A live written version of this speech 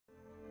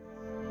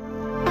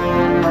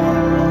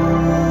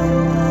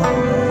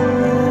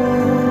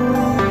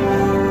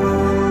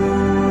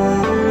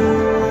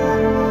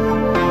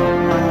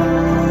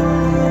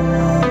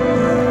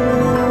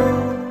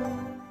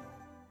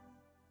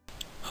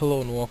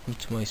welcome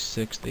to my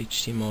 6th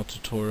HTML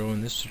tutorial.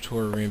 In this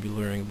tutorial we're going to be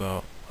learning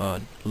about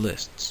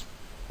lists.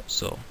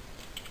 So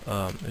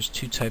there's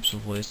two types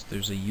of lists.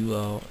 There's a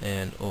UL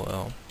and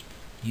OL.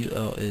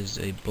 UL is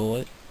a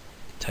bullet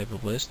type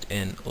of list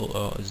and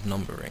OL is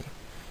numbering.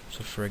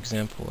 So for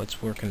example, let's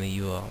work in the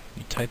UL.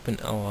 You type in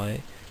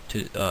LI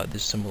to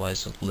this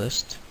symbolizes a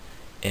list,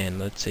 and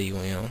let's say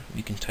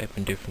you can type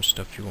in different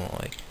stuff you want,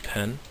 like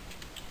pen.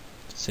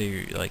 Let's say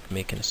you're like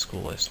making a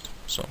school list.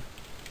 So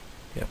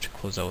you have to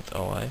close out with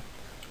LI.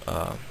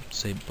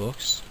 Say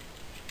books,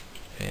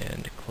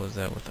 and close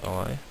that with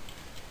LI,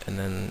 and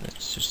then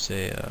let's just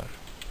say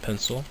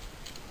pencil.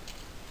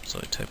 So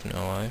I type in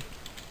LI,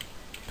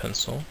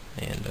 pencil,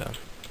 and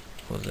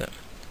close that.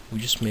 We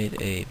just made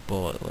a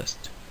bullet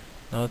list.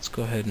 Now let's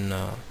go ahead and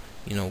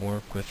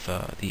work with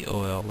the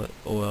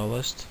OL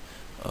list.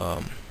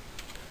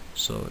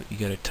 So you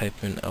gotta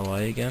type in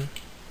LI again,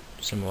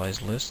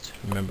 symbolize list.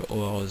 Remember,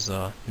 OL is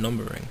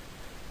numbering.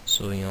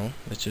 So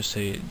let's just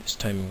say this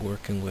time you're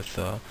working with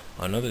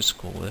another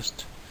school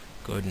list.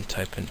 Go ahead and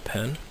type in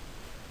pen.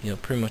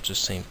 Pretty much the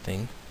same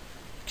thing.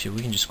 Actually,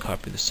 we can just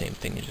copy the same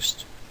thing and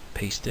just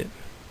paste it.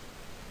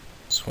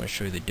 Just want to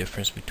show you the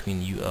difference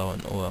between UL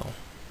and OL.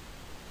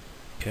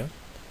 Okay,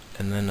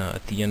 and then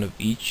at the end of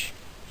each,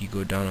 you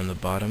go down on the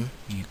bottom,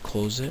 you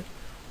close it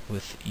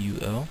with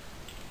UL,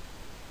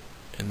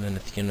 and then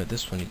at the end of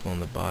this one, you go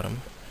on the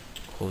bottom,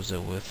 close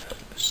it with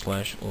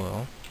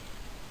 /OL.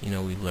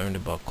 We learned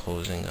about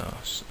closing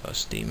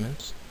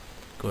statements.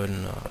 Go ahead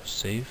and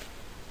save.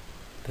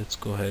 Let's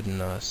go ahead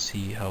and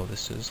see how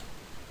this is.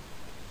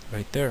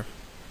 Right there.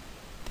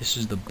 This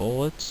is the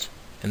bullets,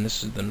 and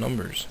this is the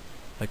numbers.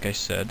 Like I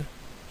said,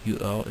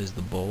 UL is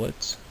the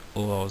bullets,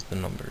 OL is the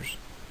numbers.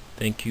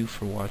 Thank you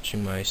for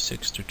watching my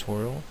 6th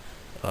tutorial.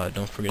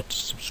 Don't forget to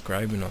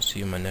subscribe, and I'll see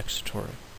you in my next tutorial.